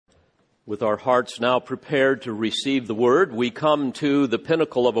With our hearts now prepared to receive the Word, we come to the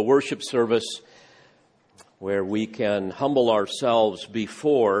pinnacle of a worship service where we can humble ourselves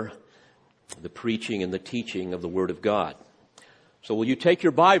before the preaching and the teaching of the Word of God. So will you take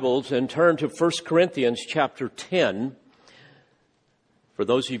your Bibles and turn to 1 Corinthians chapter 10. For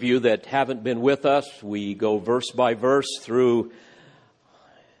those of you that haven't been with us, we go verse by verse through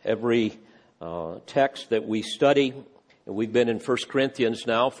every text that we study. We've been in 1 Corinthians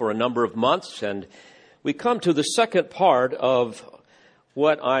now for a number of months, and we come to the second part of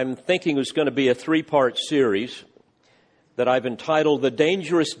what I'm thinking is going to be a three-part series that I've entitled The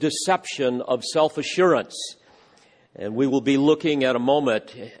Dangerous Deception of Self-Assurance. And we will be looking at a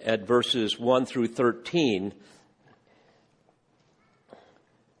moment at verses 1 through 13.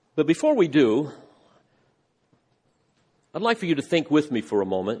 But before we do, I'd like for you to think with me for a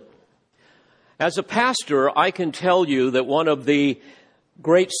moment. As a pastor, I can tell you that one of the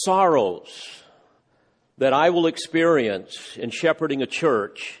great sorrows that I will experience in shepherding a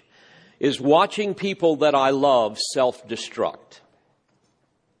church is watching people that I love self-destruct.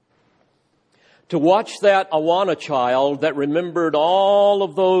 To watch that Awana child that remembered all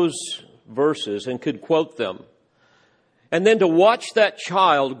of those verses and could quote them, and then to watch that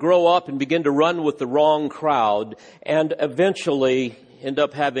child grow up and begin to run with the wrong crowd and eventually end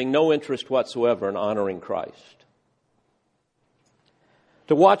up having no interest whatsoever in honoring Christ.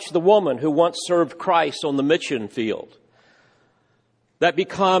 To watch the woman who once served Christ on the mission field that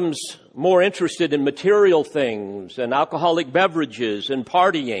becomes more interested in material things and alcoholic beverages and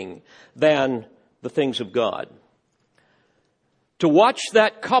partying than the things of God. To watch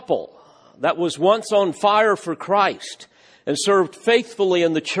that couple that was once on fire for Christ and served faithfully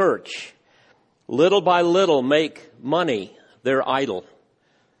in the church, little by little make money their idol.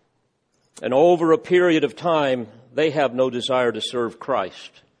 And over a period of time, they have no desire to serve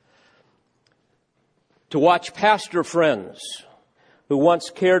Christ. To watch pastor friends who once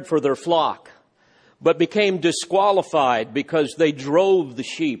cared for their flock, but became disqualified because they drove the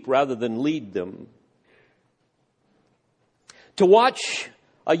sheep rather than lead them. To watch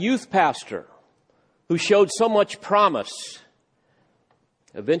a youth pastor who showed so much promise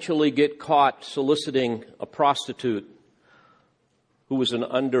eventually get caught soliciting a prostitute who was an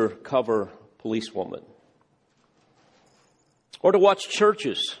undercover policewoman. Or to watch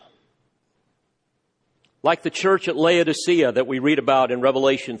churches like the church at Laodicea that we read about in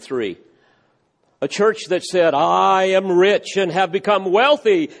Revelation 3. A church that said, I am rich and have become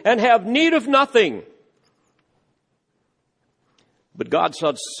wealthy and have need of nothing. But God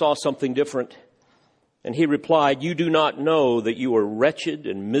saw something different. And he replied, you do not know that you are wretched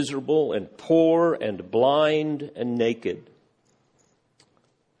and miserable and poor and blind and naked.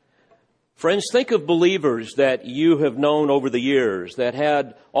 Friends, think of believers that you have known over the years that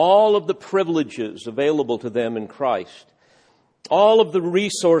had all of the privileges available to them in Christ, all of the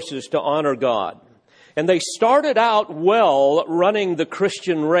resources to honor God. And they started out well running the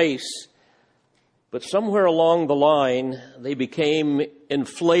Christian race, but somewhere along the line they became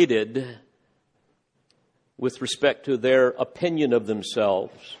inflated with respect to their opinion of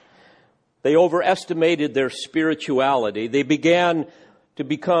themselves. They overestimated their spirituality. They became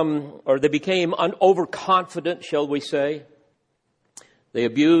overconfident, shall we say. They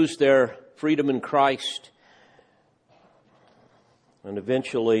abused their freedom in Christ, and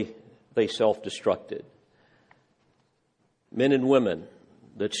eventually they self-destructed. Men and women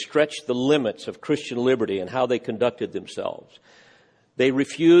that stretched the limits of Christian liberty and how they conducted themselves. They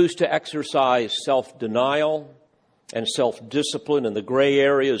refused to exercise self-denial and self-discipline in the gray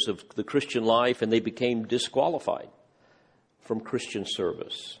areas of the Christian life, and they became disqualified from Christian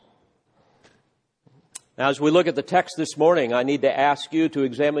service. Now, as we look at the text this morning, I need to ask you to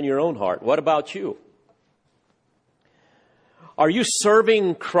examine your own heart. What about you? Are you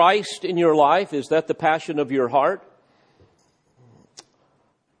serving Christ in your life? Is that the passion of your heart?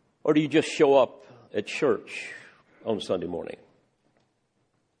 Or do you just show up at church on Sunday morning?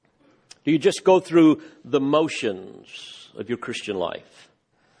 Do you just go through the motions of your Christian life?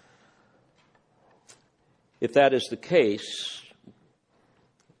 If that is the case,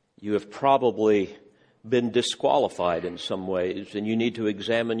 you have probably been disqualified in some ways, and you need to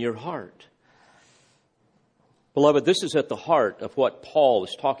examine your heart. Beloved, this is at the heart of what Paul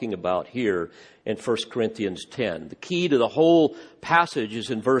is talking about here in 1 Corinthians 10. The key to the whole passage is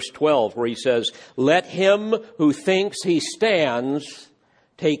in verse 12, where he says, let him who thinks he stands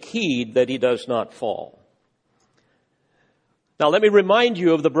take heed that he does not fall. Now, let me remind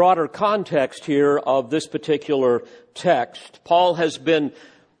you of the broader context here of this particular text. Paul has been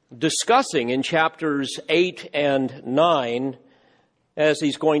discussing in chapters 8 and 9 as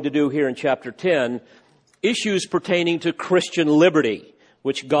he's going to do here in chapter 10, issues pertaining to Christian liberty,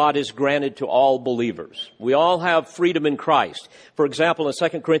 which God has granted to all believers. We all have freedom in Christ. For example, in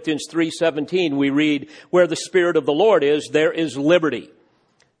 2 Corinthians 3:17, we read, "Where the Spirit of the Lord is, there is liberty."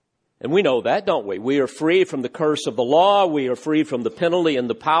 And we know that, don't we? We are free from the curse of the law. We are free from the penalty and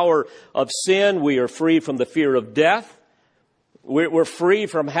the power of sin. We are free from the fear of death. We're free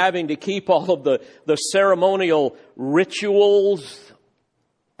from having to keep all of the ceremonial rituals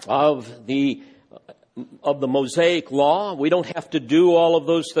of the Mosaic law. We don't have to do all of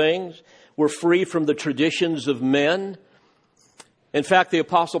those things. We're free from the traditions of men. In fact, the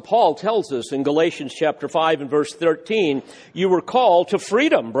Apostle Paul tells us in Galatians chapter 5 and verse 13, "You were called to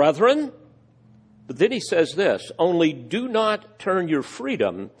freedom, brethren." But then he says this, "Only do not turn your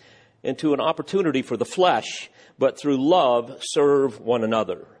freedom into an opportunity for the flesh, but through love serve one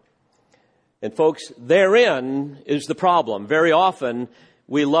another." And folks, therein is the problem. Very often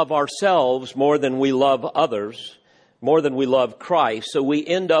we love ourselves more than we love others, more than we love Christ. So we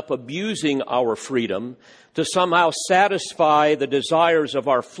end up abusing our freedom to somehow satisfy the desires of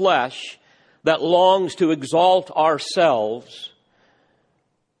our flesh that longs to exalt ourselves.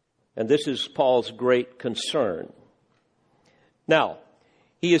 And this is Paul's great concern. Now,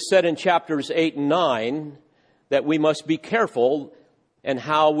 he has said in chapters 8 and 9 that we must be careful in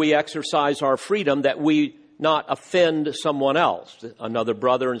how we exercise our freedom, that we not offend someone else, another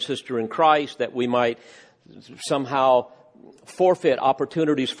brother and sister in Christ, that we might somehow forfeit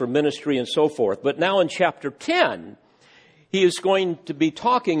opportunities for ministry and so forth. But now in chapter 10, he is going to be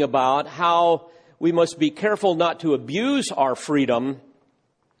talking about how we must be careful not to abuse our freedom,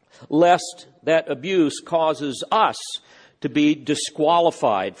 lest that abuse causes us to be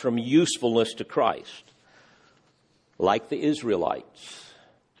disqualified from usefulness to Christ. Like the Israelites,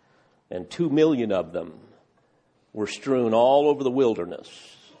 and 2 million of them were strewn all over the wilderness,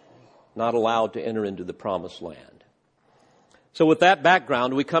 not allowed to enter into the promised land. So with that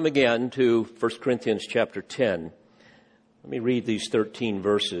background, we come again to 1 Corinthians chapter 10. Let me read these 13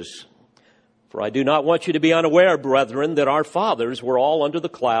 verses. "For I do not want you to be unaware, brethren, that our fathers were all under the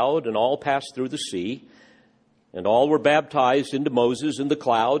cloud and all passed through the sea, and all were baptized into Moses in the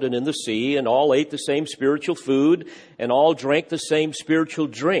cloud and in the sea, and all ate the same spiritual food, and all drank the same spiritual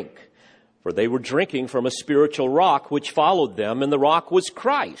drink. For they were drinking from a spiritual rock which followed them, and the rock was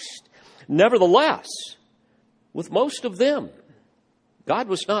Christ. Nevertheless, with most of them, God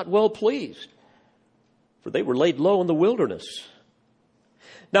was not well pleased, for they were laid low in the wilderness."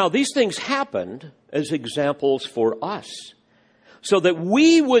 Now, these things happened as examples for us, so that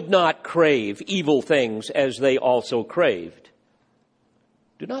we would not crave evil things as they also craved.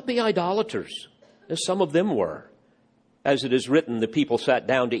 Do not be idolaters, as some of them were. As it is written, the people sat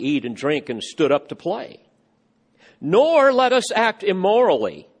down to eat and drink and stood up to play. Nor let us act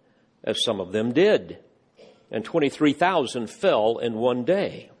immorally, as some of them did, and 23,000 fell in one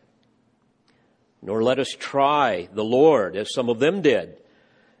day. Nor let us try the Lord, as some of them did,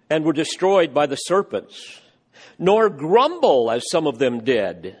 and were destroyed by the serpents. Nor grumble, as some of them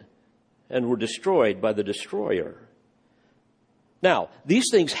did, and were destroyed by the destroyer. Now, these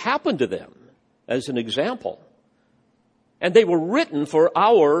things happened to them as an example, and they were written for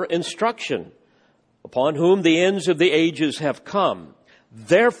our instruction, upon whom the ends of the ages have come.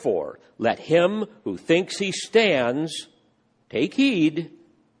 Therefore, let him who thinks he stands take heed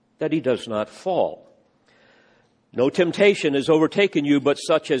that he does not fall. No temptation has overtaken you but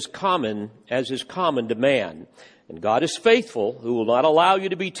such as is common to man. And God is faithful, who will not allow you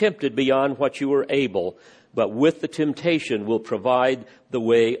to be tempted beyond what you are able, but with the temptation will provide the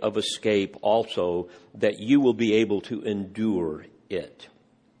way of escape also, that you will be able to endure it.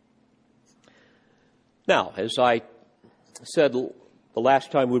 Now, as I said the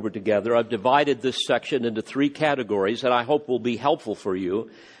last time we were together, I've divided this section into 3 categories that I hope will be helpful for you.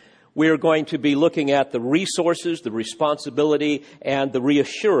 We are going to be looking at the resources, the responsibility, and the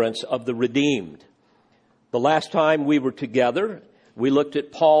reassurance of the redeemed. The last time we were together, we looked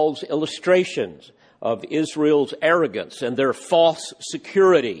at Paul's illustrations of Israel's arrogance and their false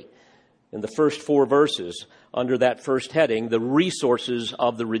security in the first 4 verses under that first heading, the resources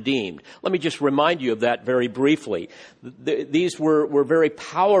of the redeemed. Let me just remind you of that very briefly. These were very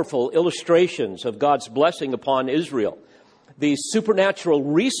powerful illustrations of God's blessing upon Israel. These supernatural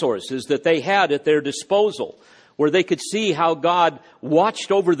resources that they had at their disposal, where they could see how God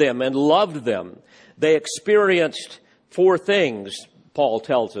watched over them and loved them. They experienced 4 things, Paul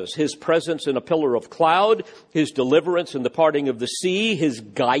tells us: His presence in a pillar of cloud, His deliverance in the parting of the sea, His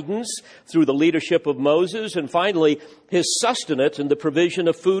guidance through the leadership of Moses, and finally, His sustenance in the provision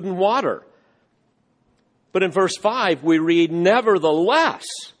of food and water. But in verse 5, we read, nevertheless.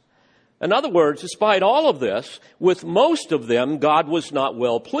 In other words, despite all of this, with most of them, God was not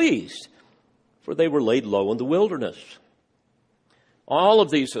well pleased, for they were laid low in the wilderness. All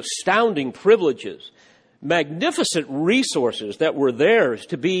of these astounding privileges, magnificent resources that were theirs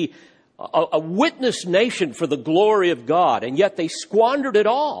to be a witness nation for the glory of God, and yet they squandered it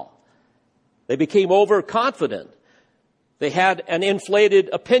all. They became overconfident. They had an inflated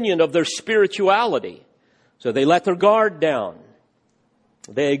opinion of their spirituality, so they let their guard down.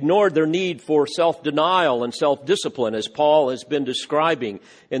 They ignored their need for self-denial and self-discipline, as Paul has been describing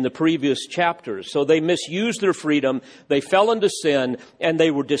in the previous chapters. So they misused their freedom, they fell into sin, and they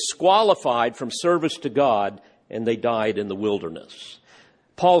were disqualified from service to God, and they died in the wilderness.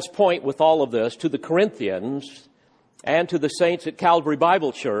 Paul's point with all of this to the Corinthians and to the saints at Calvary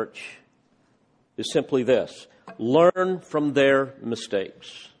Bible Church is simply this: learn from their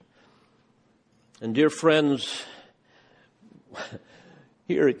mistakes. And dear friends,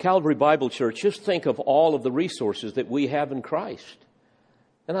 here at Calvary Bible Church, just think of all of the resources that we have in Christ.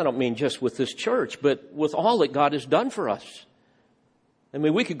 And I don't mean just with this church, but with all that God has done for us. I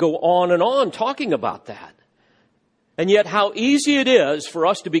mean, we could go on and on talking about that. And yet how easy it is for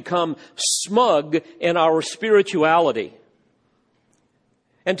us to become smug in our spirituality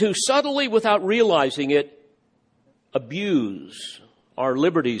and to subtly, without realizing it, abuse our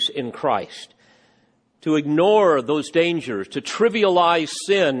liberties in Christ, to ignore those dangers, to trivialize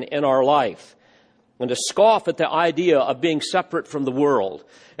sin in our life, and to scoff at the idea of being separate from the world.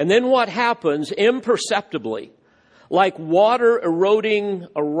 And then what happens imperceptibly, like water eroding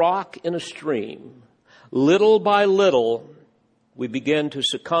a rock in a stream, little by little, we begin to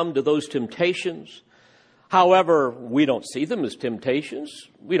succumb to those temptations. However, we don't see them as temptations.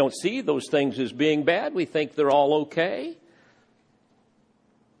 We don't see those things as being bad. We think they're all okay.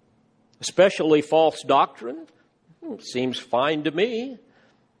 Especially false doctrine. Seems fine to me.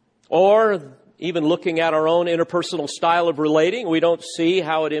 Or even looking at our own interpersonal style of relating, we don't see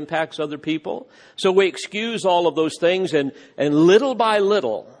how it impacts other people. So we excuse all of those things, and little by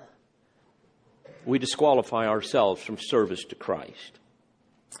little, we disqualify ourselves from service to Christ.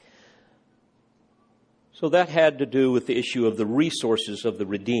 So that had to do with the issue of the resources of the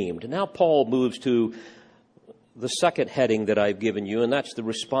redeemed. Now Paul moves to the second heading that I've given you, and that's the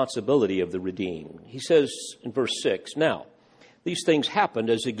responsibility of the redeemed. He says in verse 6, now, these things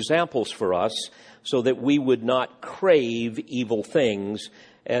happened as examples for us so that we would not crave evil things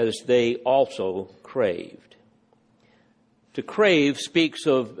as they also craved. To crave speaks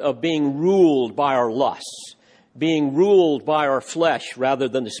of being ruled by our lusts, being ruled by our flesh rather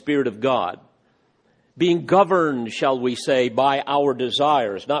than the Spirit of God, being governed, shall we say, by our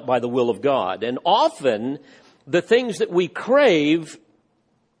desires, not by the will of God. And often, the things that we crave,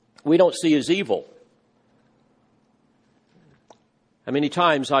 we don't see as evil. How many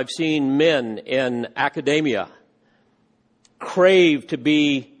times I've seen men in academia crave to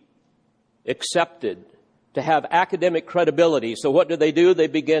be accepted, to have academic credibility. So what do? They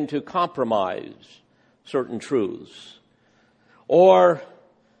begin to compromise certain truths. Or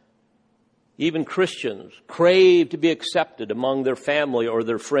even Christians crave to be accepted among their family or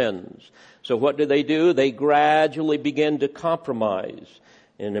their friends. So what do? They gradually begin to compromise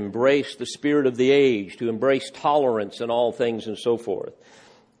and embrace the spirit of the age, to embrace tolerance in all things and so forth.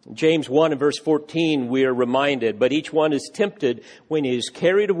 James 1 and verse 14, we are reminded, but each one is tempted when he is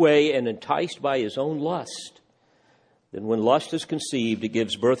carried away and enticed by his own lust. Then when lust is conceived, it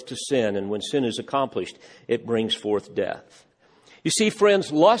gives birth to sin, and when sin is accomplished, it brings forth death. You see,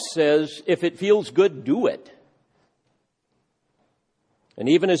 friends, lust says, if it feels good, do it. And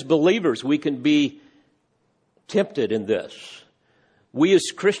even as believers, we can be tempted in this. We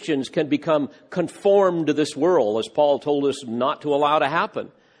as Christians can become conformed to this world, as Paul told us not to allow to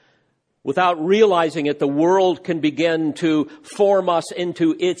happen. Without realizing it, the world can begin to form us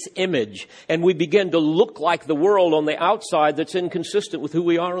into its image. And we begin to look like the world on the outside that's inconsistent with who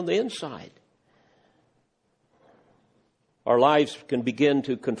we are on the inside. Our lives can begin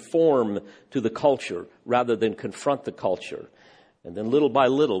to conform to the culture rather than confront the culture. And then little by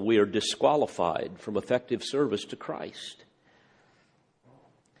little, we are disqualified from effective service to Christ.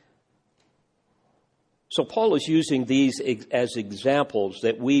 So Paul is using these as examples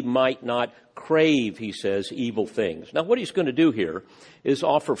that we might not crave, he says, evil things. Now, what he's going to do here is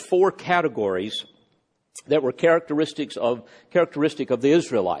offer 4 categories that were characteristic of the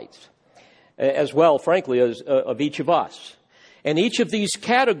Israelites, as well, frankly, as of each of us. And each of these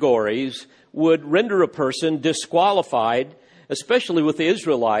categories would render a person disqualified, especially with the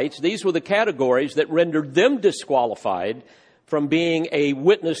Israelites. These were the categories that rendered them disqualified from being a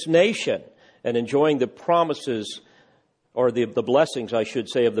witness nation and enjoying the promises, or the blessings, I should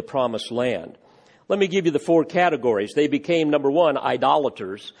say, of the promised land. Let me give you the four categories. They became, number one,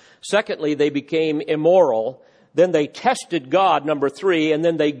 idolaters. Secondly, they became immoral. Then they tested God, number three, and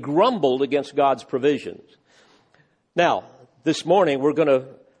then they grumbled against God's provisions. Now, this morning, we're going to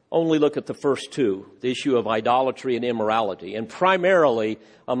only look at the first two, the issue of idolatry and immorality. And primarily,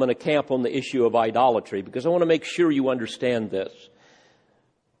 I'm going to camp on the issue of idolatry because I want to make sure you understand this.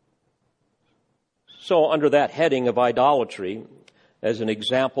 So, under that heading of idolatry, as an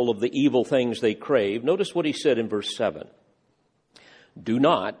example of the evil things they crave, notice what he said in verse 7. Do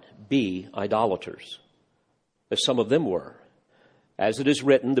not be idolaters, as some of them were. As it is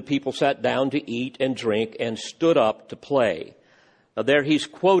written, the people sat down to eat and drink and stood up to play. Now there he's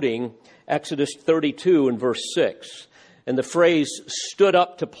quoting Exodus 32 and verse 6. And the phrase stood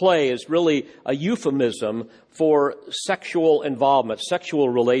up to play is really a euphemism for sexual involvement, sexual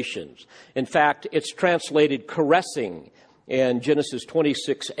relations. In fact, it's translated caressing in Genesis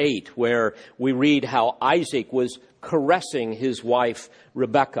 26:8, where we read how Isaac was caressing his wife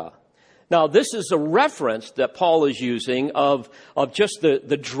Rebekah. Now, this is a reference that Paul is using of just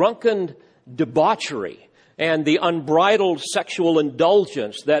the drunken debauchery and the unbridled sexual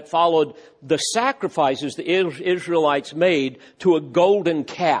indulgence that followed the sacrifices the Israelites made to a golden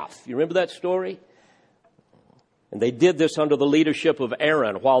calf. You remember that story? And they did this under the leadership of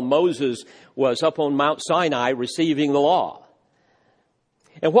Aaron while Moses was up on Mount Sinai receiving the law.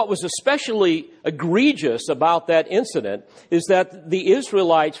 And what was especially egregious about that incident is that the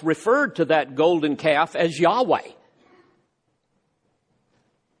Israelites referred to that golden calf as Yahweh,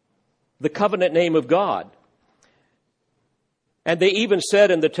 the covenant name of God. And they even said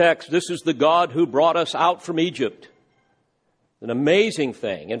in the text, this is the God who brought us out from Egypt. An amazing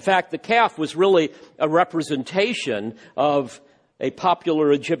thing. In fact, the calf was really a representation of a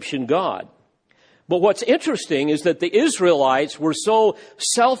popular Egyptian god. But what's interesting is that the Israelites were so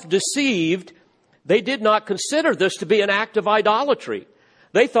self-deceived, they did not consider this to be an act of idolatry.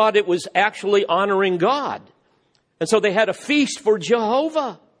 They thought it was actually honoring God. And so they had a feast for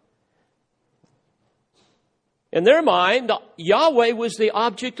Jehovah. In their mind, Yahweh was the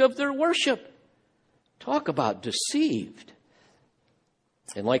object of their worship. Talk about deceived.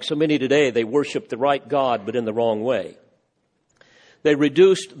 And like so many today, they worship the right God, but in the wrong way. They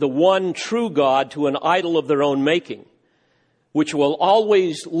reduced the one true God to an idol of their own making, which will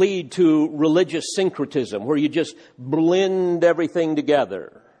always lead to religious syncretism, where you just blend everything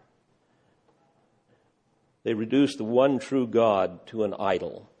together. They reduced the one true God to an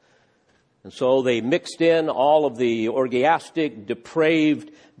idol. And so they mixed in all of the orgiastic,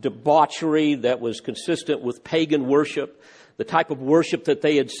 depraved debauchery that was consistent with pagan worship, the type of worship that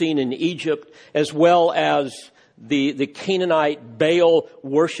they had seen in Egypt, as well as the Canaanite Baal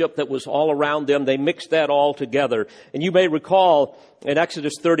worship that was all around them. They mixed that all together. And you may recall in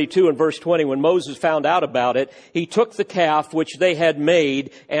Exodus 32 and verse 20, when Moses found out about it, he took the calf which they had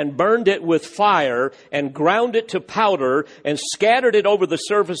made and burned it with fire and ground it to powder and scattered it over the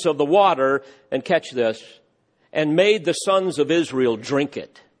surface of the water, and catch this, and made the sons of Israel drink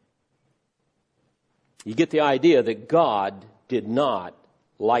it. You get the idea that God did not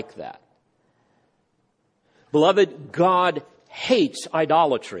like that. Beloved, God hates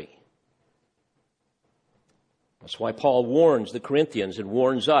idolatry. That's why Paul warns the Corinthians and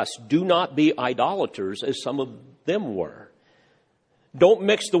warns us, do not be idolaters as some of them were. Don't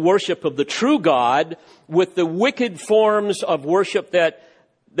mix the worship of the true God with the wicked forms of worship that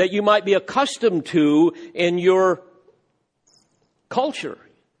you might be accustomed to in your culture,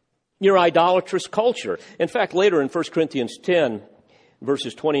 your idolatrous culture. In fact, later in 1 Corinthians 10,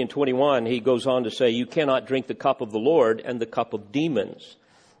 verses 20 and 21, he goes on to say, you cannot drink the cup of the Lord and the cup of demons.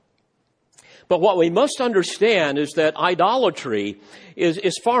 But what we must understand is that idolatry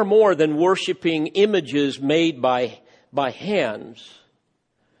is far more than worshiping images made by hands.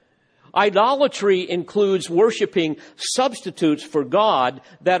 Idolatry includes worshiping substitutes for God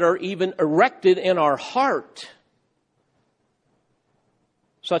that are even erected in our heart.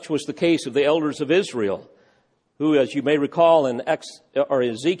 Such was the case of the elders of Israel, who, as you may recall in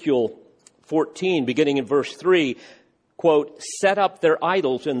Ezekiel 14, beginning in verse 3, quote, set up their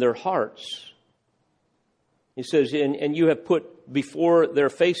idols in their hearts. He says, and you have put before their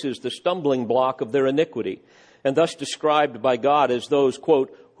faces the stumbling block of their iniquity, and thus described by God as those,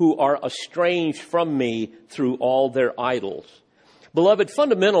 quote, who are estranged from me through all their idols. Beloved,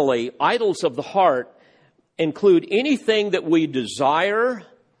 fundamentally, idols of the heart include anything that we desire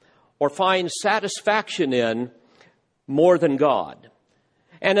or find satisfaction in more than God.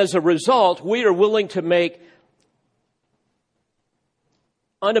 And as a result, we are willing to make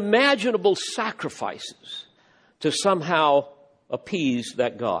unimaginable sacrifices to somehow appease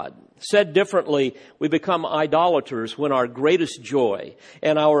that God. Said differently, we become idolaters when our greatest joy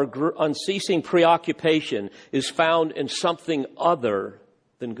and our unceasing preoccupation is found in something other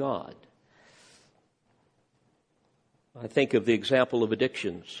than God. I think of the example of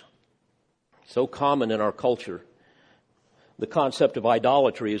addictions. So common in our culture. The concept of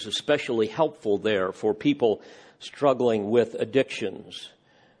idolatry is especially helpful there for people struggling with addictions.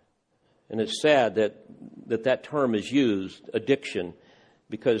 And it's sad that term is used, addiction,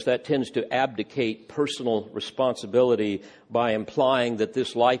 because that tends to abdicate personal responsibility by implying that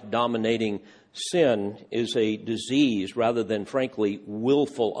this life-dominating sin is a disease rather than, frankly,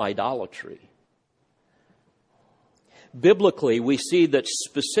 willful idolatry. Biblically, we see that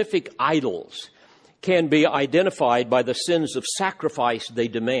specific idols can be identified by the sins of sacrifice they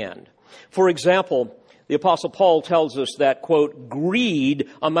demand. For example, the Apostle Paul tells us that, quote, greed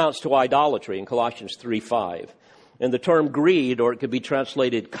amounts to idolatry in Colossians 3:5. And the term greed, or it could be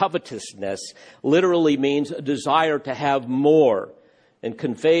translated covetousness, literally means a desire to have more and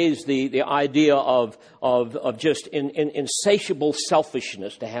conveys the idea of just insatiable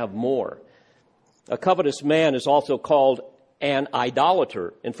selfishness to have more. A covetous man is also called an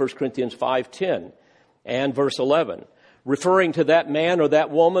idolater in 1 Corinthians 5:10 and verse 11, referring to that man or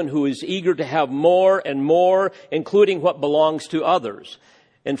that woman who is eager to have more and more, including what belongs to others.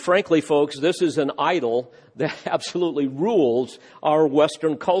 And frankly, folks, this is an idol that absolutely rules our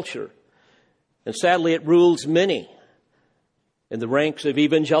Western culture. And sadly, it rules many in the ranks of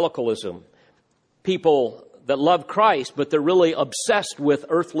evangelicalism. People that love Christ, but they're really obsessed with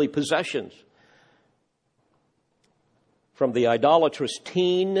earthly possessions. From the idolatrous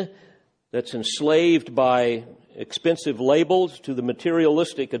teen that's enslaved by expensive labels to the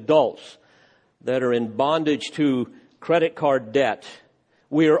materialistic adults that are in bondage to credit card debt.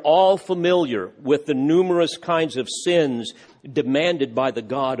 We are all familiar with the numerous kinds of sins demanded by the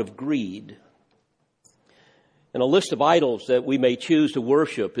god of greed. And a list of idols that we may choose to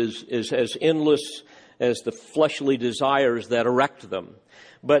worship is as endless as the fleshly desires that erect them.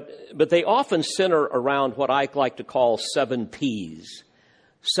 But they often center around what I like to call 7 P's.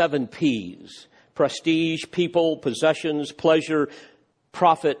 7 P's. Prestige, people, possessions, pleasure,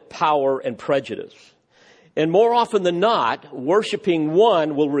 profit, power, and prejudice. And more often than not, worshiping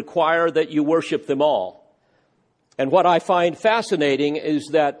one will require that you worship them all. And what I find fascinating is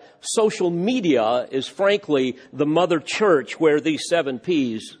that social media is frankly the mother church where these 7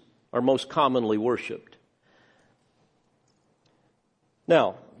 P's are most commonly worshiped.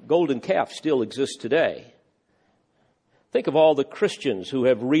 Now, golden calf still exists today. Think of all the Christians who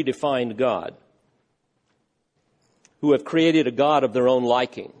have redefined God, who have created a God of their own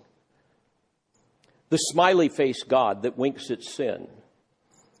liking. The smiley-faced God that winks at sin.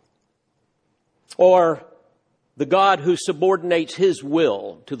 Or the God who subordinates his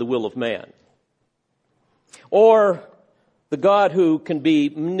will to the will of man. Or the God who can be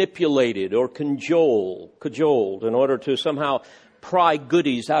manipulated or cajoled in order to somehow pry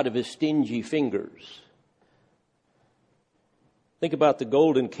goodies out of his stingy fingers. Think about the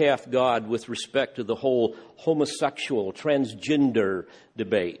golden calf God with respect to the whole homosexual, transgender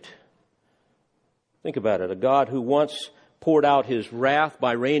debate. Think about it. A God who once poured out his wrath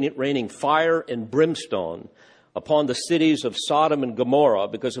by raining fire and brimstone upon the cities of Sodom and Gomorrah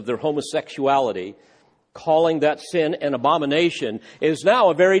because of their homosexuality, calling that sin an abomination, is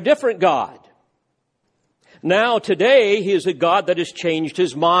now a very different God. Now, today, he is a God that has changed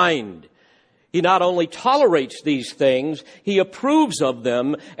his mind. He not only tolerates these things, he approves of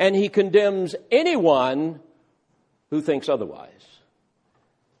them, and he condemns anyone who thinks otherwise.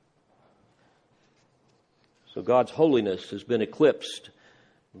 So God's holiness has been eclipsed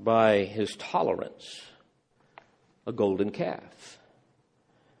by his tolerance, a golden calf.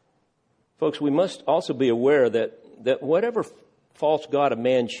 Folks, we must also be aware that whatever false god a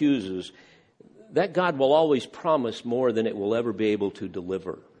man chooses, that God will always promise more than it will ever be able to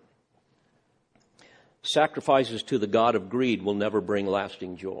deliver. Sacrifices to the god of greed will never bring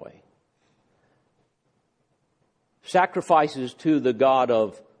lasting joy. Sacrifices to the god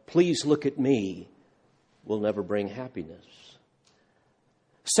of please look at me will never bring happiness.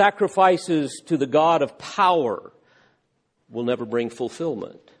 Sacrifices to the god of power will never bring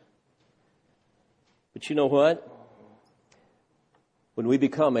fulfillment. But you know what? When we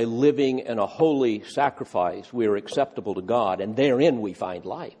become a living and a holy sacrifice, we are acceptable to God, and therein we find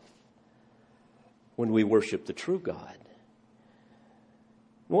life. When we worship the true God.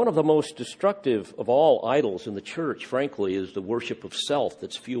 One of the most destructive of all idols in the church, frankly, is the worship of self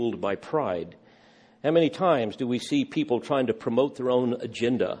that's fueled by pride. How many times do we see people trying to promote their own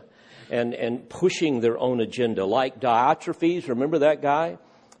agenda and pushing their own agenda, like Diotrephes? Remember that guy?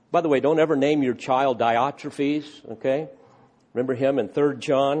 By the way, don't ever name your child Diotrephes, okay? Remember him in 3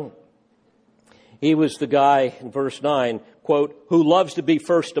 John? He was the guy in verse 9, quote, who loves to be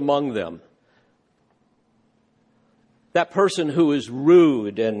first among them. That person who is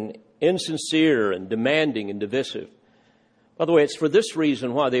rude and insincere and demanding and divisive. By the way, it's for this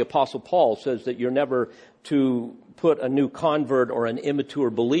reason why the Apostle Paul says that you're never to put a new convert or an immature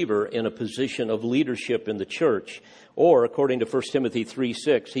believer in a position of leadership in the church. Or, according to 1 Timothy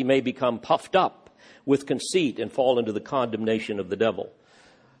 3:6, he may become puffed up with conceit and fall into the condemnation of the devil.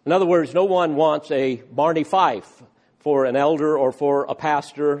 In other words, no one wants a Barney Fife for an elder or for a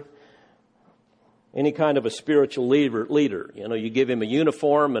pastor, any kind of a spiritual leader. You know, you give him a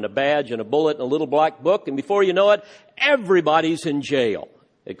uniform and a badge and a bullet and a little black book, and before you know it, everybody's in jail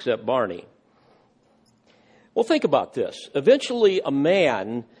except Barney. Well, think about this. Eventually, a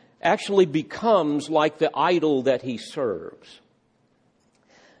man actually becomes like the idol that he serves,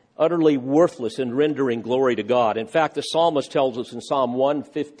 utterly worthless in rendering glory to God. In fact, the psalmist tells us in Psalm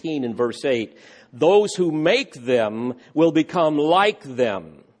 115 and verse 8, those who make them will become like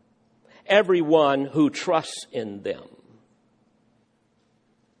them, everyone who trusts in them.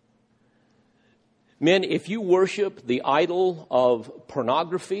 Men, if you worship the idol of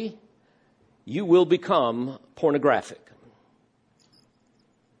pornography, you will become pornographic.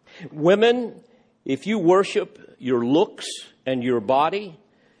 Women, if you worship your looks and your body,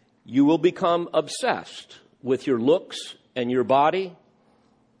 you will become obsessed with your looks and your body,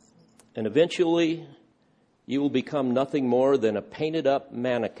 and eventually you will become nothing more than a painted up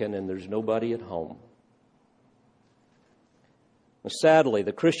mannequin and there's nobody at home. Sadly,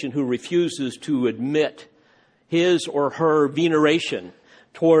 the Christian who refuses to admit his or her veneration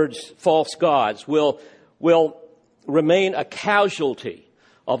towards false gods will remain a casualty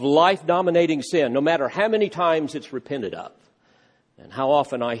of life-dominating sin, no matter how many times it's repented of. And how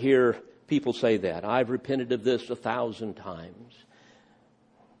often I hear people say that. I've repented of this 1,000 times.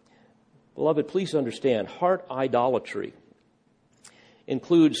 Beloved, please understand, heart idolatry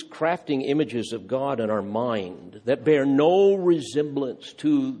includes crafting images of God in our mind that bear no resemblance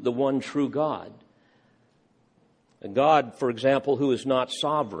to the one true God. A God, for example, who is not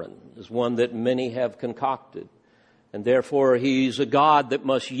sovereign, is one that many have concocted. And therefore, he's a God that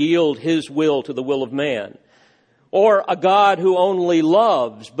must yield his will to the will of man. Or a God who only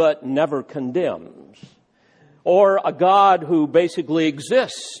loves but never condemns. Or a God who basically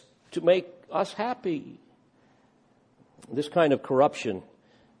exists to make us happy. This kind of corruption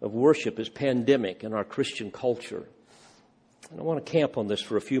of worship is pandemic in our Christian culture. And I want to camp on this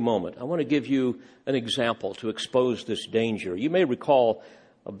for a few moments. I want to give you an example to expose this danger. You may recall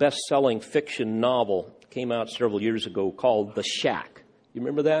a best-selling fiction novel came out several years ago called The Shack. You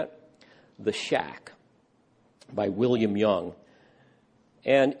remember that? The Shack by William Young.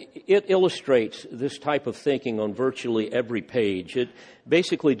 And it illustrates this type of thinking on virtually every page. It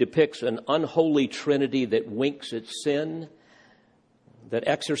basically depicts an unholy trinity that winks at sin, that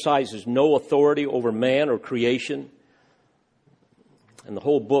exercises no authority over man or creation. And the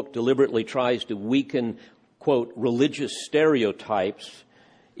whole book deliberately tries to weaken, quote, religious stereotypes,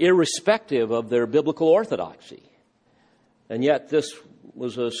 irrespective of their biblical orthodoxy. And yet this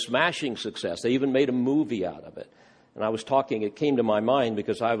was a smashing success. They even made a movie out of it. And it came to my mind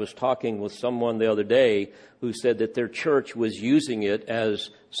because I was talking with someone the other day who said that their church was using it as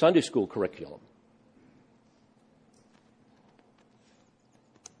Sunday school curriculum.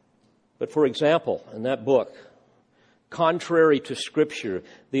 But for example, in that book, contrary to Scripture,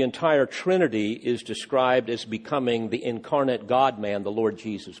 the entire Trinity is described as becoming the incarnate God-man, the Lord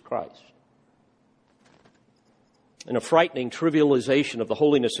Jesus Christ. In a frightening trivialization of the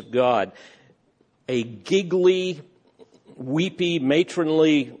holiness of God, a giggly, weepy,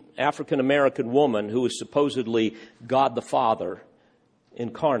 matronly African-American woman who is supposedly God the Father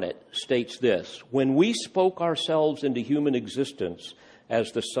incarnate states this: when we spoke ourselves into human existence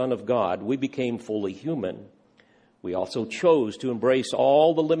as the Son of God, we became fully human. We also chose to embrace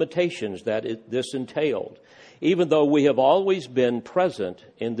all the limitations that this entailed. Even though we have always been present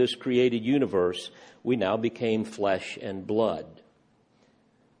in this created universe, we now became flesh and blood.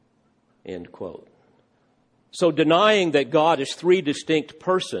 End quote. So denying that God is three distinct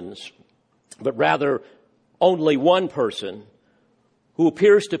persons, but rather only one person who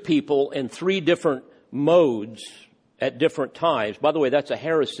appears to people in three different modes at different times. By the way, that's a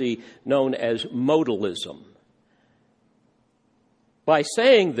heresy known as modalism. By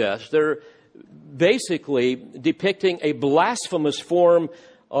saying this, they're basically depicting a blasphemous form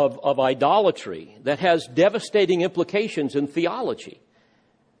of idolatry that has devastating implications in theology.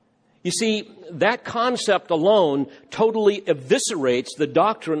 You see, that concept alone totally eviscerates the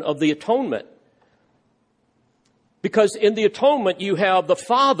doctrine of the atonement. Because in the atonement, you have the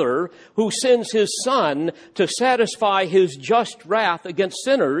Father who sends His Son to satisfy His just wrath against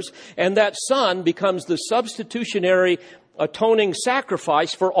sinners, and that Son becomes the substitutionary atoning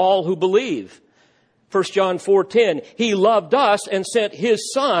sacrifice for all who believe. 1 John 4:10, He loved us and sent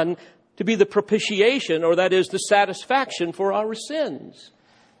His Son to be the propitiation, or that is the satisfaction for our sins.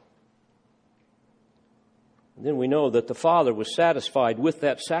 And then we know that the Father was satisfied with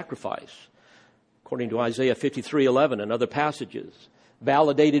that sacrifice, according to Isaiah 53:11 and other passages,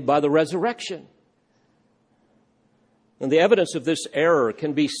 validated by the resurrection. And the evidence of this error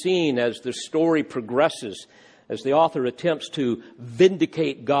can be seen as the story progresses, as the author attempts to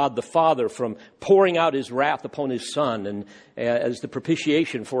vindicate God the Father from pouring out His wrath upon His Son and as the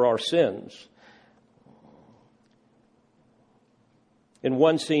propitiation for our sins. In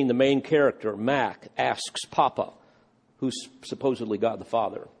one scene, the main character, Mac, asks Papa, who's supposedly God the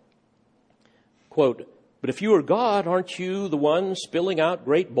Father, quote, "But if you are God, aren't you the one spilling out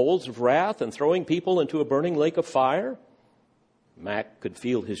great bowls of wrath and throwing people into a burning lake of fire?" Mac could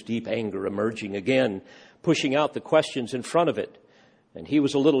feel his deep anger emerging again, pushing out the questions in front of it. And he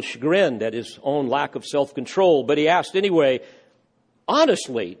was a little chagrined at his own lack of self-control, but he asked anyway,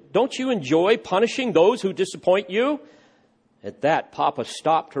 "Honestly, don't you enjoy punishing those who disappoint you?" At that, Papa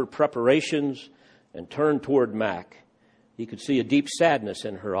stopped her preparations and turned toward Mac. He could see a deep sadness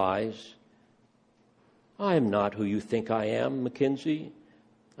in her eyes. "I am not who you think I am, Mackenzie.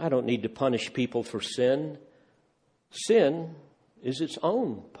 I don't need to punish people for sin. Sin is its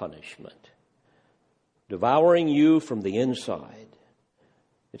own punishment, devouring you from the inside.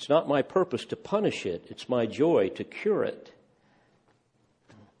 It's not my purpose to punish it. It's my joy to cure it."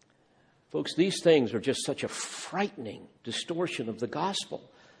 Folks, these things are just such a frightening distortion of the gospel.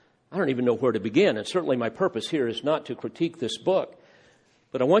 I don't even know where to begin, and certainly my purpose here is not to critique this book.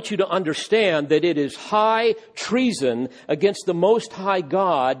 But I want you to understand that it is high treason against the Most High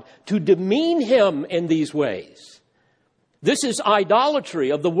God to demean Him in these ways. This is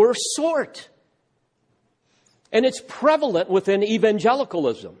idolatry of the worst sort. And it's prevalent within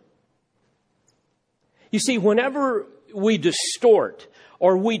evangelicalism. You see, whenever we distort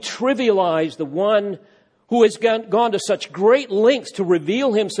or we trivialize the one who has gone to such great lengths to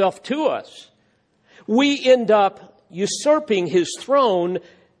reveal Himself to us, we end up usurping His throne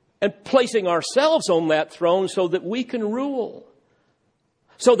and placing ourselves on that throne so that we can rule,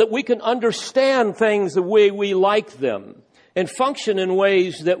 so that we can understand things the way we like them and function in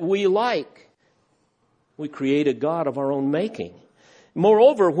ways that we like. We create a God of our own making.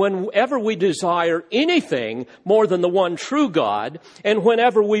 Moreover, whenever we desire anything more than the one true God, and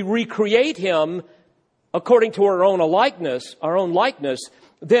whenever we recreate Him according to our own likeness,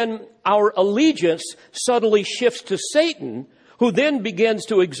 then our allegiance subtly shifts to Satan, who then begins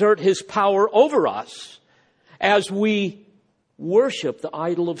to exert his power over us as we worship the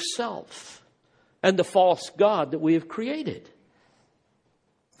idol of self and the false god that we have created.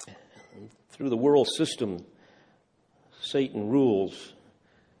 Through the world system, Satan rules,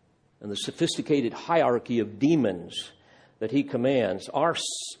 and the sophisticated hierarchy of demons that he commands. Our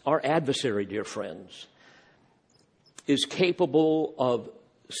adversary, dear friends, is capable of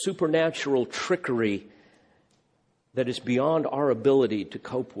supernatural trickery that is beyond our ability to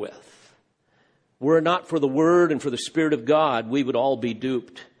cope with. Were it not for the Word and for the Spirit of God, we would all be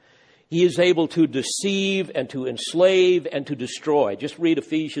duped. He is able to deceive and to enslave and to destroy. Just read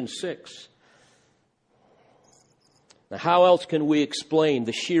Ephesians 6. Now, how else can we explain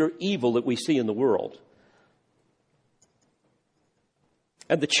the sheer evil that we see in the world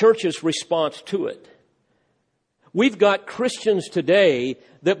and the church's response to it? We've got Christians today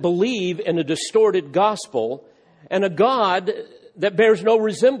that believe in a distorted gospel and a God that bears no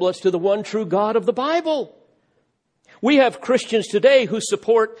resemblance to the one true God of the Bible. We have Christians today who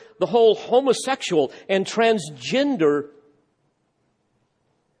support the whole homosexual and transgender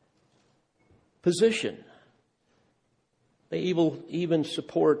position. They even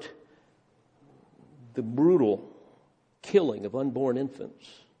support the brutal killing of unborn infants.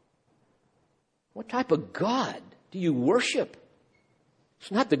 What type of God do you worship?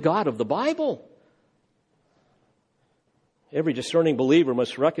 It's not the God of the Bible. Every discerning believer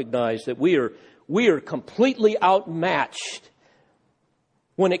must recognize that we are completely outmatched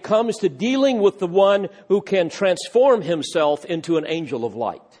when it comes to dealing with the one who can transform himself into an angel of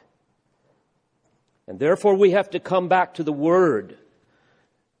light. And therefore we have to come back to the Word.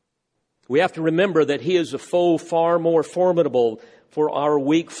 We have to remember that he is a foe far more formidable for our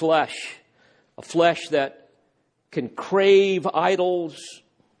weak flesh, a flesh that can crave idols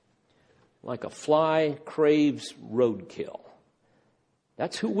like a fly craves roadkill.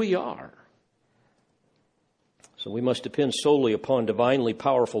 That's who we are. So we must depend solely upon divinely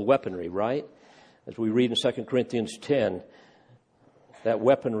powerful weaponry, right? As we read in 2 Corinthians 10, that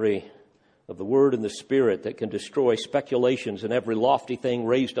weaponry of the Word and the Spirit that can destroy speculations and every lofty thing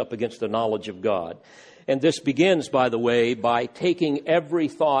raised up against the knowledge of God. And this begins, by the way, by taking every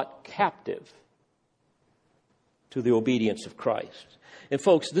thought captive to the obedience of Christ. And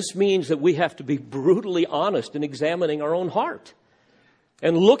folks, this means that we have to be brutally honest in examining our own heart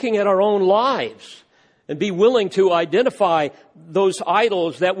and looking at our own lives and be willing to identify those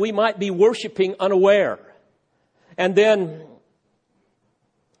idols that we might be worshiping unaware. And then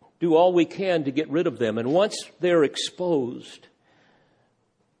do all we can to get rid of them. And once they're exposed,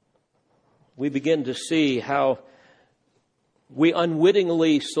 we begin to see how we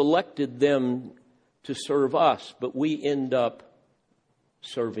unwittingly selected them to serve us, but we end up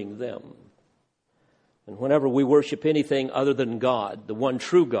serving them. And whenever we worship anything other than God, the one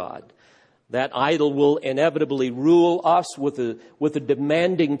true God, that idol will inevitably rule us with a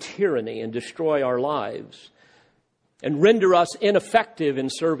demanding tyranny and destroy our lives and render us ineffective in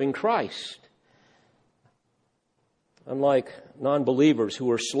serving Christ. Unlike non-believers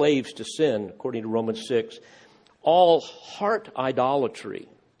who are slaves to sin, according to Romans 6, all heart idolatry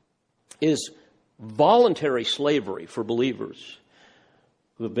is voluntary slavery for believers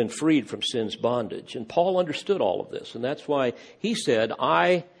who have been freed from sin's bondage. And Paul understood all of this, and that's why he said,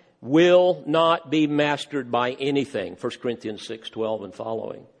 I will not be mastered by anything, 1 Corinthians 6:12 and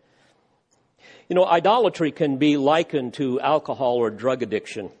following. You know, idolatry can be likened to alcohol or drug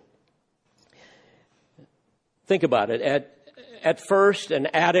addiction. Think about it. At first, an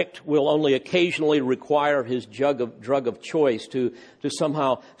addict will only occasionally require his drug of choice to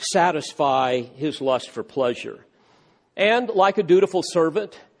somehow satisfy his lust for pleasure. And like a dutiful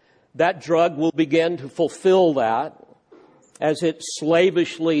servant, that drug will begin to fulfill that as it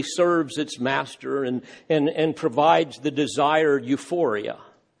slavishly serves its master and provides the desired euphoria.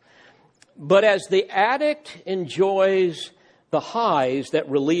 But as the addict enjoys the highs that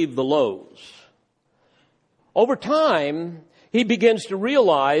relieve the lows, over time, he begins to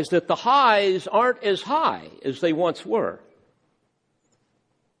realize that the highs aren't as high as they once were.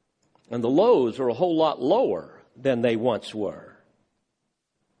 And the lows are a whole lot lower than they once were,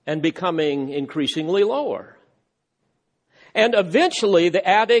 and becoming increasingly lower. And eventually, the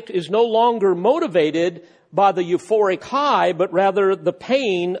addict is no longer motivated by the euphoric high, but rather the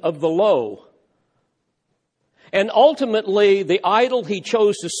pain of the low. And ultimately, the idol he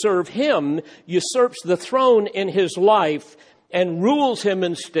chose to serve him usurps the throne in his life and rules him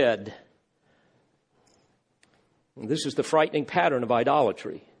instead. And this is the frightening pattern of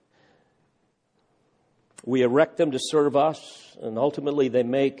idolatry. We erect them to serve us, and ultimately they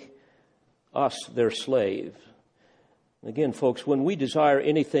make us their slave. Again, folks, when we desire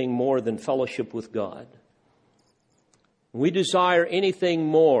anything more than fellowship with God, we desire anything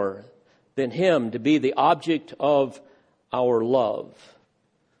more than Him to be the object of our love,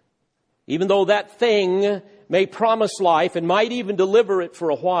 even though that thing may promise life and might even deliver it for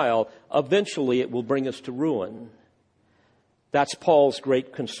a while, eventually it will bring us to ruin. That's Paul's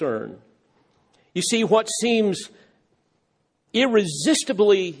great concern. You see, what seems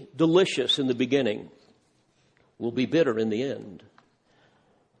irresistibly delicious in the beginning will be bitter in the end.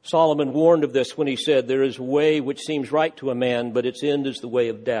 Solomon warned of this when he said, there is a way which seems right to a man, but its end is the way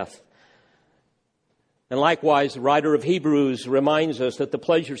of death. And likewise, the writer of Hebrews reminds us that the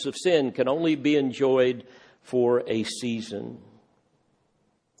pleasures of sin can only be enjoyed for a season.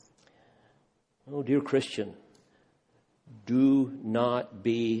 Oh, dear Christian, do not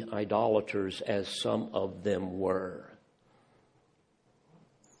be idolaters as some of them were.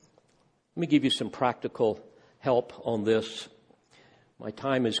 Let me give you some practical help on this. My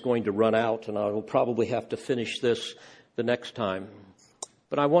time is going to run out, and I will probably have to finish this the next time.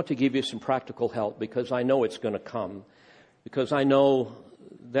 But I want to give you some practical help because I know it's going to come. Because I know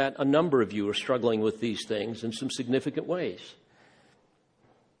that a number of you are struggling with these things in some significant ways.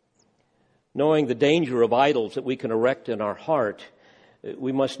 Knowing the danger of idols that we can erect in our heart,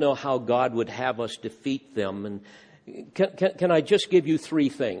 we must know how God would have us defeat them. And can I just give you three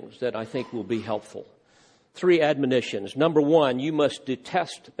things that I think will be helpful? Three admonitions. Number one, you must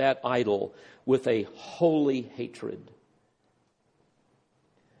detest that idol with a holy hatred.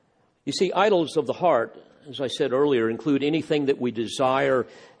 You see, idols of the heart as I said earlier, include anything that we desire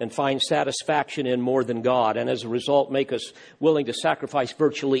and find satisfaction in more than God, and as a result make us willing to sacrifice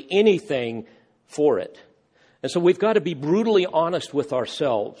virtually anything for it. And so we've got to be brutally honest with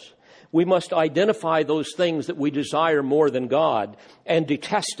ourselves. We must identify those things that we desire more than God and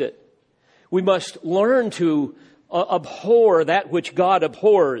detest it. We must learn to abhor that which God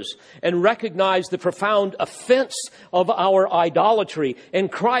abhors and recognize the profound offense of our idolatry and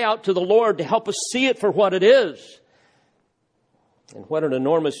cry out to the Lord to help us see it for what it is. And what an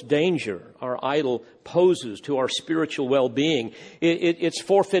enormous danger our idol poses to our spiritual well-being. It's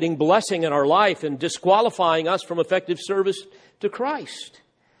forfeiting blessing in our life and disqualifying us from effective service to Christ.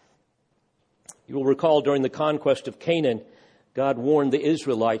 You will recall during the conquest of Canaan, God warned the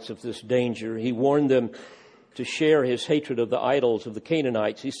Israelites of this danger. He warned them to share his hatred of the idols of the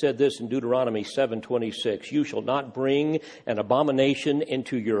Canaanites. He said this in Deuteronomy 7:26, "You shall not bring an abomination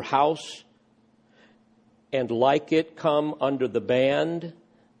into your house, and like it come under the ban,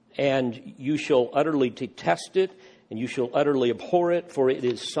 and you shall utterly detest it, and you shall utterly abhor it, for it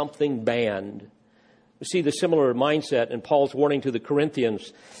is something banned." We see the similar mindset in Paul's warning to the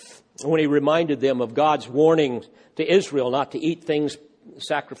Corinthians when he reminded them of God's warning to Israel not to eat things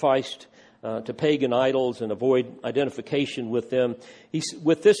sacrificed to pagan idols and avoid identification with them.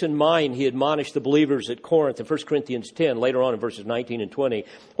 With this in mind, he admonished the believers at Corinth in 1 Corinthians 10, later on in verses 19 and 20.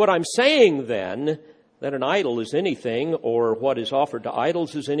 "What I'm saying then, that an idol is anything, or what is offered to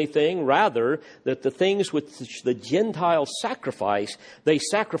idols is anything, rather that the things which the Gentiles sacrifice, they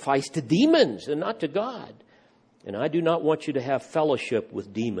sacrifice to demons and not to God. And I do not want you to have fellowship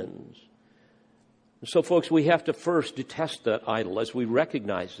with demons." And so, folks, we have to first detest that idol as we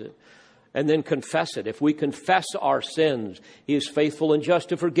recognize it, and then confess it. If we confess our sins, he is faithful and just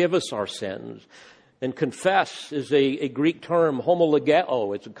to forgive us our sins. And confess is a Greek term,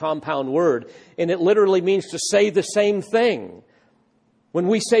 homologeo. It's a compound word, and it literally means to say the same thing. When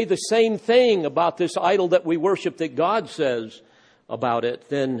we say the same thing about this idol that we worship that God says about it,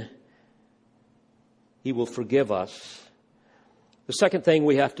 then he will forgive us. The second thing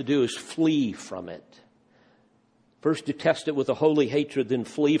we have to do is flee from it. First, detest it with a holy hatred, then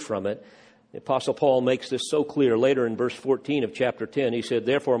flee from it. The Apostle Paul makes this so clear later in verse 14 of chapter 10. He said,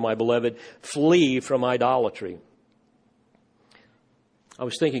 "Therefore, my beloved, flee from idolatry." I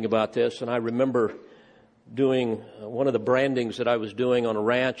was thinking about this, and I remember doing one of the brandings that I was doing on a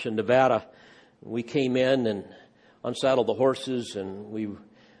ranch in Nevada. We came in and unsaddled the horses, and we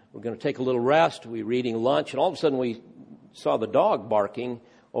were going to take a little rest. We were eating lunch, and all of a sudden we saw the dog barking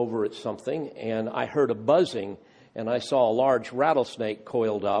over at something, and I heard a buzzing, and I saw a large rattlesnake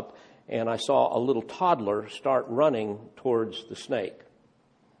coiled up, and I saw a little toddler start running towards the snake.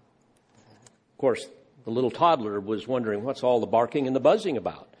 Of course, the little toddler was wondering, what's all the barking and the buzzing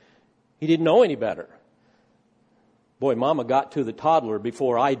about? He didn't know any better. Boy, Mama got to the toddler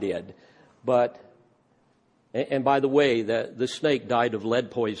before I did. And by the way, the snake died of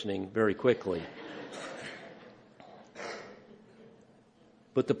lead poisoning very quickly.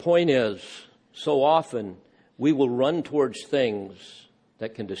 But the point is, so often we will run towards things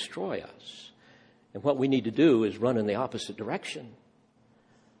that can destroy us. And what we need to do is run in the opposite direction.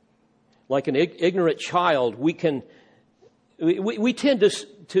 Like an ignorant child, we tend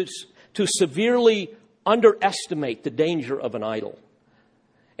to severely underestimate the danger of an idol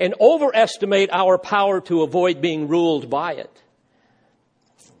and overestimate our power to avoid being ruled by it.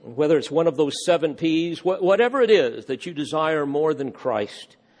 Whether it's one of those 7 P's, whatever it is that you desire more than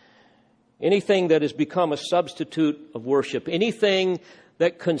Christ, anything that has become a substitute of worship, anything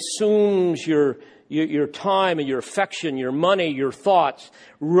that consumes your time and your affection, your money, your thoughts,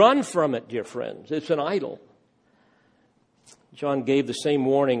 run from it, dear friends. It's an idol. John gave the same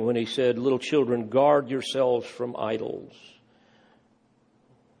warning when he said, "Little children, guard yourselves from idols."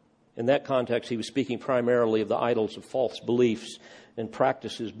 In that context, he was speaking primarily of the idols of false beliefs and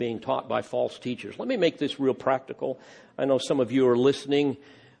practices being taught by false teachers. Let me make this real practical. I know some of you are listening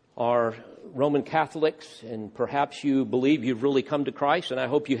are Roman Catholics, and perhaps you believe you've really come to Christ, and I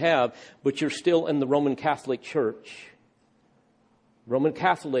hope you have, but you're still in the Roman Catholic Church. Roman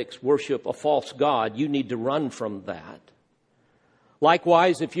Catholics worship a false god. You need to run from that.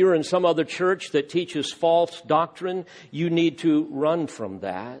 Likewise, if you're in some other church that teaches false doctrine, you need to run from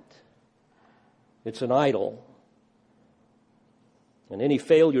that. It's an idol. And any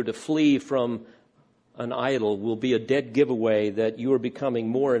failure to flee from an idol will be a dead giveaway that you are becoming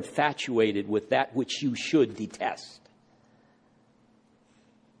more infatuated with that which you should detest.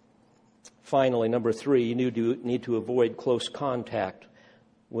 Finally, number 3, you need to avoid close contact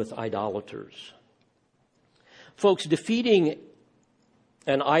with idolaters. Folks, defeating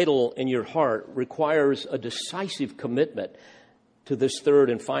an idol in your heart requires a decisive commitment to this third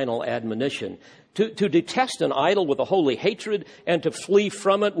and final admonition. To detest an idol with a holy hatred and to flee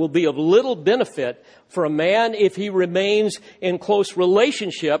from it will be of little benefit for a man if he remains in close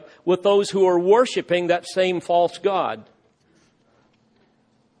relationship with those who are worshiping that same false god.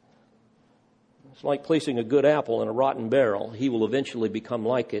 It's like placing a good apple in a rotten barrel. He will eventually become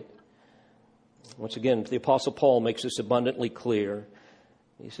like it. Once again, the Apostle Paul makes this abundantly clear.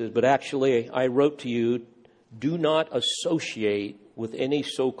 He says, but actually I wrote to you, do not associate with any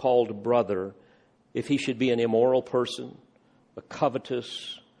so-called brother if he should be an immoral person, a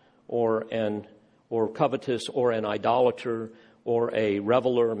covetous, or an idolater, or a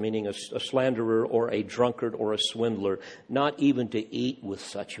reveler, meaning a slanderer, or a drunkard, or a swindler, not even to eat with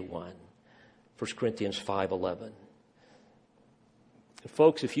such a one. 1 Corinthians 5:11.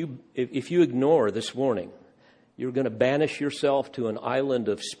 Folks, if you ignore this warning, you're going to banish yourself to an island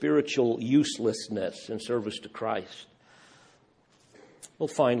of spiritual uselessness in service to Christ. Well,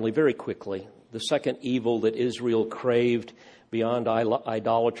 finally, very quickly, the second evil that Israel craved beyond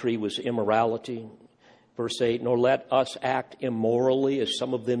idolatry was immorality. Verse 8, nor let us act immorally as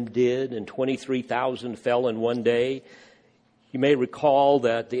some of them did, and 23,000 fell in one day. You may recall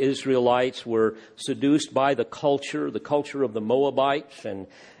that the Israelites were seduced by the culture of the Moabites, and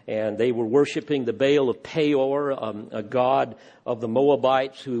they were worshiping the Baal of Peor, a god of the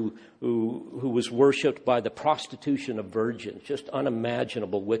Moabites who was worshipped by the prostitution of virgins. Just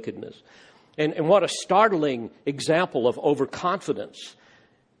unimaginable wickedness. And what a startling example of overconfidence.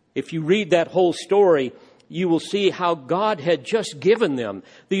 If you read that whole story, you will see how God had just given them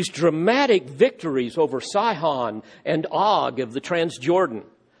these dramatic victories over Sihon and Og of the Transjordan.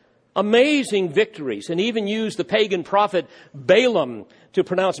 Amazing victories, and even used the pagan prophet Balaam to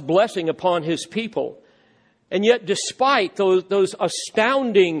pronounce blessing upon his people. And yet, despite those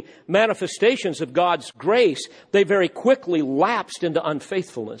astounding manifestations of God's grace, they very quickly lapsed into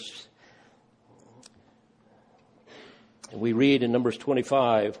unfaithfulness. We read in Numbers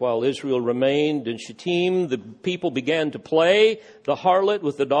 25, while Israel remained in Shittim, the people began to play the harlot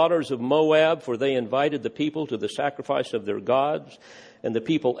with the daughters of Moab, for they invited the people to the sacrifice of their gods. And the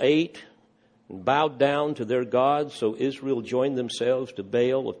people ate and bowed down to their gods. So Israel joined themselves to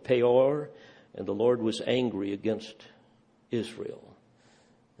Baal of Peor, and the Lord was angry against Israel.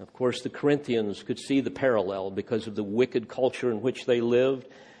 Of course, the Corinthians could see the parallel because of the wicked culture in which they lived.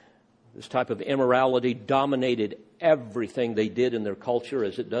 This type of immorality dominated everything they did in their culture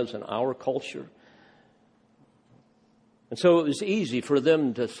as it does in our culture. And so it was easy for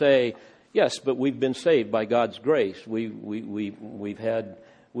them to say, yes, but we've been saved by God's grace. We've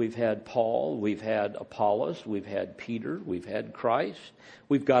had Paul, we've had Apollos, we've had Peter, we've had Christ.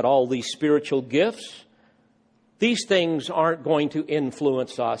 We've got all these spiritual gifts. These things aren't going to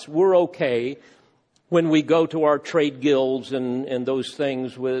influence us. We're okay when we go to our trade guilds and those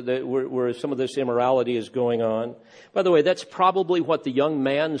things where some of this immorality is going on. By the way, that's probably what the young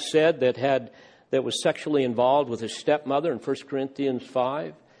man said that was sexually involved with his stepmother in 1 Corinthians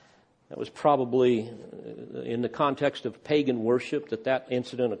 5. That was probably in the context of pagan worship that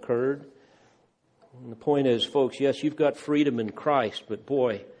incident occurred. And the point is, folks, yes, you've got freedom in Christ, but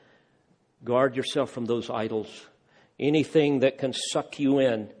boy, guard yourself from those idols. Anything that can suck you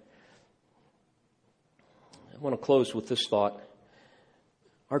in. I want to close with this thought.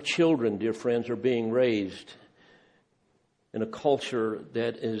 Our children, dear friends, are being raised in a culture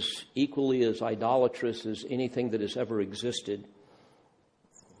that is equally as idolatrous as anything that has ever existed.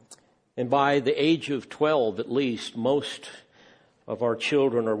 And by the age of 12, at least, most of our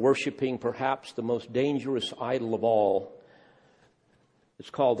children are worshiping perhaps the most dangerous idol of all.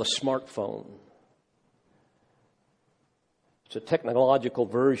 It's called the smartphone. It's a technological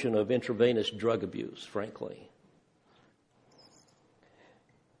version of intravenous drug abuse, frankly.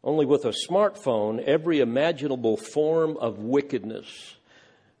 Only with a smartphone, every imaginable form of wickedness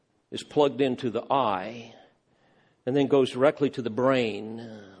is plugged into the eye and then goes directly to the brain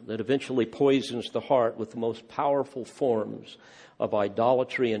that eventually poisons the heart with the most powerful forms of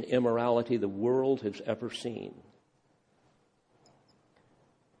idolatry and immorality the world has ever seen.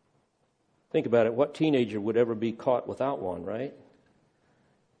 Think about it. What teenager would ever be caught without one, right?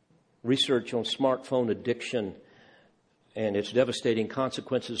 Research on smartphone addiction and its devastating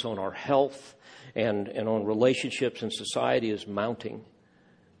consequences on our health and on relationships and society is mounting.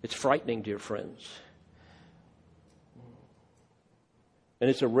 It's frightening, dear friends. And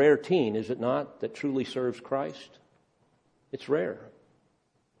it's a rare teen, is it not, that truly serves Christ? It's rare.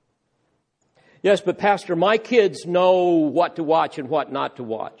 Yes, but Pastor, my kids know what to watch and what not to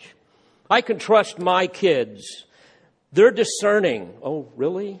watch. I can trust my kids They're discerning. Oh,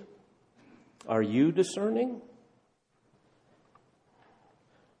 really? Are you discerning?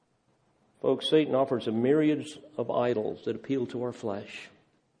 Folks, Satan offers a myriad of idols that appeal to our flesh.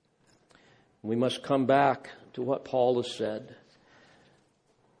 We must come back to what Paul has said.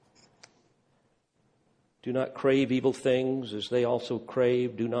 Do not crave evil things as they also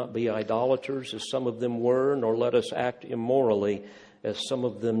crave. Do not be idolaters as some of them were, nor let us act immorally as some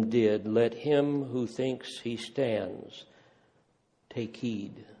of them did. Let him who thinks he stands take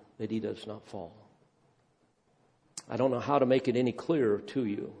heed that he does not fall. I don't know how to make it any clearer to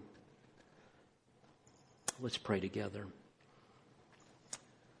you. Let's pray together.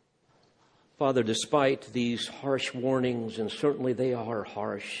 Father, despite these harsh warnings, and certainly they are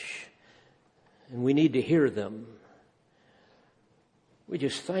harsh, and we need to hear them, we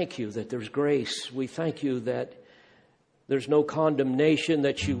just thank you that there's grace. We thank you that there's no condemnation,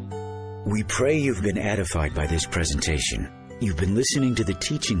 that you... We pray you've been edified by this presentation. You've been listening to the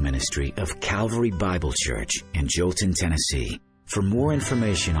teaching ministry of Calvary Bible Church in Jolton, Tennessee. For more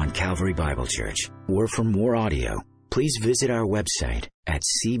information on Calvary Bible Church, or for more audio, please visit our website at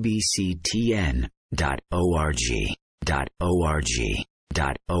cbctn.org.